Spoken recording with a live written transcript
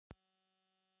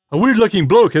A weird-looking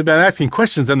bloke had been asking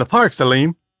questions in the park,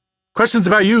 Salim. Questions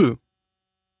about you.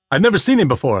 I've never seen him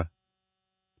before.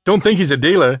 Don't think he's a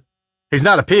dealer. He's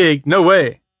not a pig, no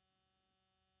way.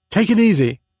 Take it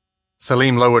easy.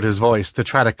 Salim lowered his voice to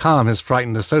try to calm his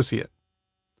frightened associate.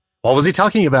 What was he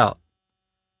talking about?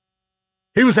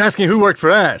 He was asking who worked for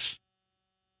Ash.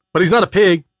 But he's not a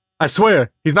pig. I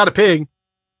swear, he's not a pig.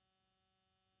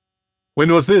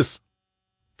 When was this?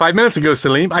 5 minutes ago,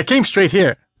 Salim. I came straight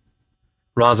here.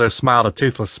 Razzo smiled a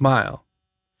toothless smile.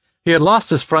 He had lost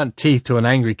his front teeth to an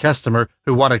angry customer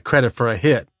who wanted credit for a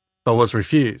hit, but was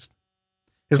refused.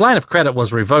 His line of credit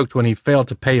was revoked when he failed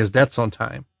to pay his debts on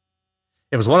time.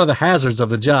 It was one of the hazards of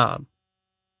the job.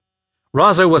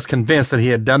 Razzo was convinced that he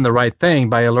had done the right thing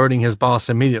by alerting his boss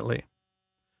immediately.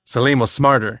 Salim was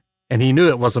smarter, and he knew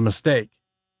it was a mistake.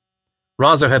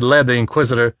 Razzo had led the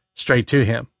Inquisitor straight to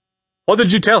him. What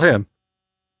did you tell him?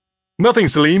 Nothing,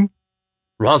 Salim.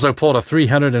 Razzo pulled a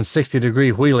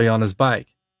 360-degree wheelie on his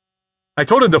bike. I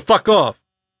told him to fuck off.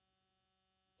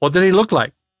 What did he look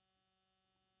like?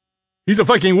 He's a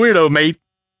fucking weirdo, mate.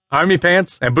 Army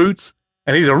pants and boots,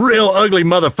 and he's a real ugly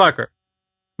motherfucker.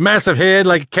 Massive head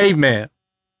like a caveman.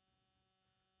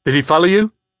 Did he follow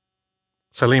you?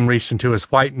 Salim reached into his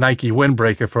white Nike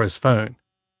windbreaker for his phone.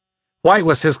 White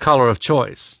was his color of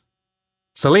choice.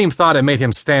 Salim thought it made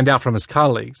him stand out from his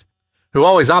colleagues, who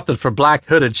always opted for black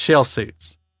hooded shell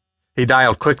suits. He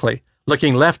dialed quickly,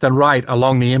 looking left and right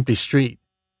along the empty street.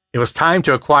 It was time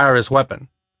to acquire his weapon.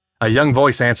 A young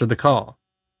voice answered the call.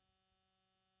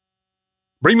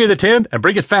 Bring me the tin and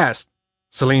bring it fast.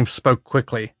 Salim spoke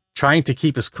quickly, trying to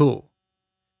keep his cool.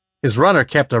 His runner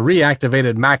kept a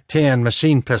reactivated MAC-10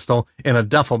 machine pistol in a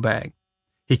duffel bag.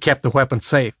 He kept the weapon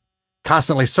safe,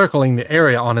 constantly circling the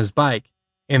area on his bike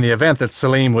in the event that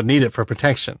Salim would need it for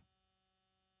protection.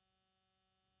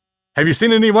 Have you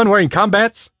seen anyone wearing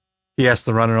combats? He asked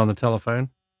the runner on the telephone.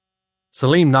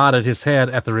 Salim nodded his head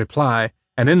at the reply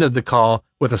and ended the call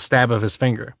with a stab of his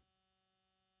finger.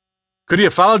 Could he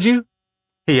have followed you?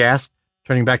 He asked,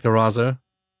 turning back to Razzo.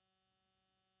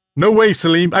 No way,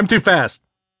 Salim. I'm too fast.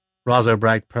 Razzo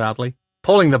bragged proudly,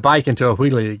 pulling the bike into a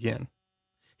wheelie again.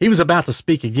 He was about to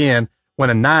speak again when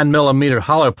a 9mm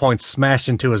hollow point smashed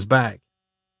into his back.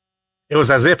 It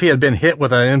was as if he had been hit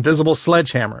with an invisible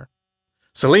sledgehammer.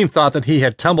 Salim thought that he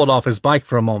had tumbled off his bike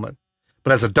for a moment,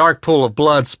 but as a dark pool of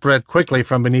blood spread quickly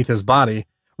from beneath his body,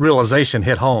 realization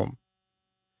hit home.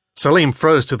 Salim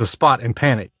froze to the spot in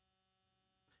panic.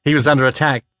 He was under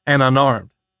attack and unarmed.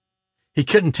 He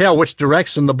couldn't tell which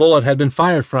direction the bullet had been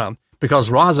fired from because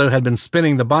Razzo had been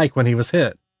spinning the bike when he was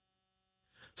hit.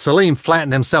 Salim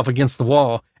flattened himself against the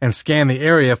wall and scanned the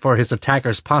area for his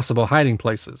attacker's possible hiding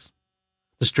places.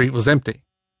 The street was empty.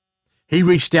 He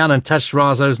reached down and touched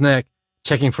Razzo's neck,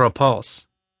 checking for a pulse.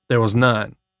 There was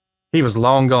none. He was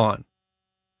long gone.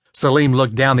 Salim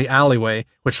looked down the alleyway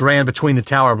which ran between the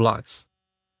tower blocks.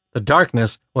 The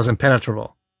darkness was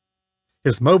impenetrable.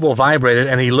 His mobile vibrated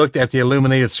and he looked at the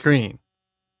illuminated screen.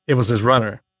 It was his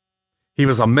runner. He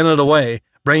was a minute away,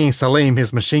 bringing Salim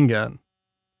his machine gun.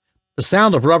 The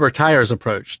sound of rubber tires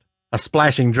approached, a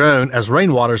splashing drone as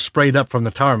rainwater sprayed up from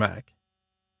the tarmac.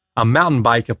 A mountain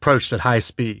bike approached at high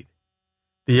speed.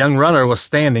 The young runner was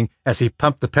standing as he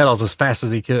pumped the pedals as fast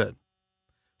as he could.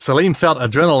 Salim felt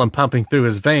adrenaline pumping through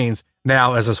his veins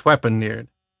now as his weapon neared.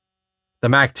 The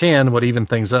MAC-10 would even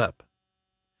things up.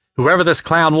 Whoever this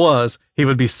clown was, he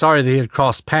would be sorry that he had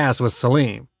crossed paths with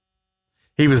Salim.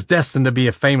 He was destined to be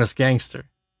a famous gangster.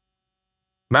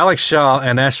 Malik Shah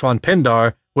and Ashwan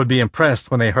Pindar would be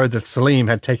impressed when they heard that Salim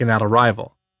had taken out a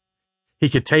rival. He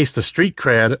could taste the street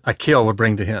cred a kill would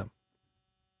bring to him.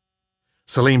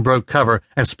 Salim broke cover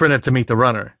and sprinted to meet the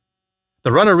runner.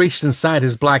 The runner reached inside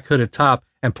his black hooded top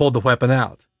and pulled the weapon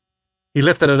out. He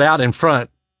lifted it out in front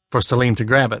for Salim to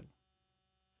grab it.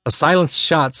 A silenced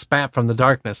shot spat from the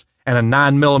darkness, and a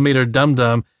 9mm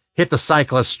dum-dum hit the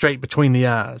cyclist straight between the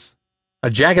eyes.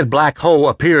 A jagged black hole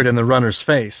appeared in the runner's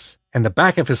face, and the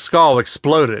back of his skull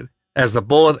exploded as the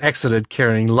bullet exited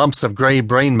carrying lumps of gray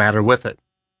brain matter with it.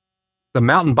 The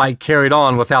mountain bike carried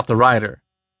on without the rider,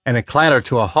 and it clattered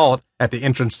to a halt at the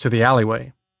entrance to the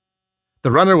alleyway.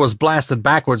 The runner was blasted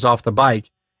backwards off the bike,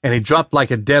 and he dropped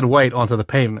like a dead weight onto the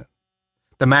pavement.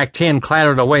 The MAC-10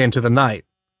 clattered away into the night,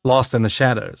 lost in the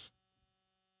shadows.